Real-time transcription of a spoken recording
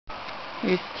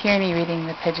Here's Tierney reading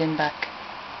the pigeon book.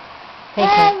 Hey,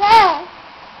 Tierney.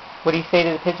 What do you say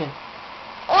to the pigeon?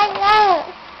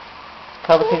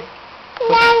 Tell the pigeon.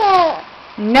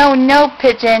 No, no,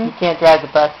 pigeon. You can't drive the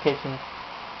bus, pigeon.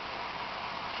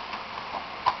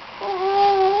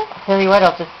 I'll tell you what,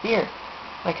 I'll just steer.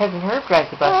 My cousin Herb drives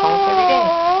the bus almost every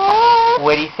day.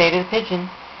 What do you say to the pigeon?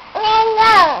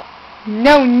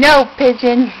 No, no,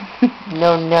 pigeon.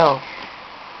 No, no.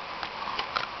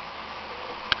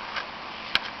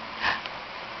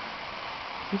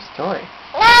 True story.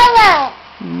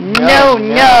 No,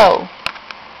 no.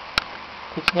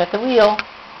 Pigeon at the wheel.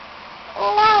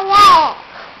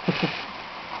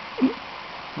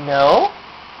 No?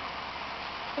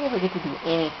 I never get to do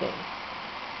anything.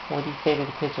 What do you say to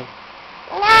the pigeon?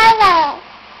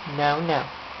 No, no.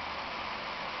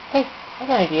 Hey, I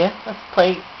got an idea. Let's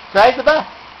play drive the bus.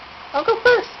 I'll go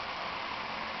first.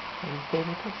 What do you say to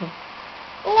the pigeon?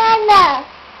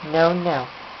 No, no.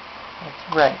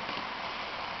 That's right.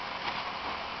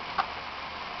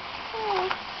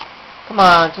 Come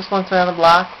on, just once around the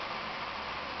block.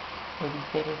 What do you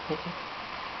say to the pigeon?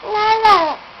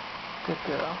 Good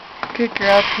girl. Good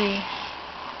girl, P.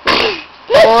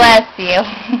 Bless you.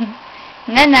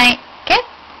 Night-night. Kiss.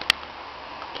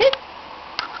 Kiss.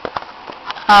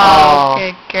 Oh,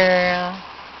 good girl.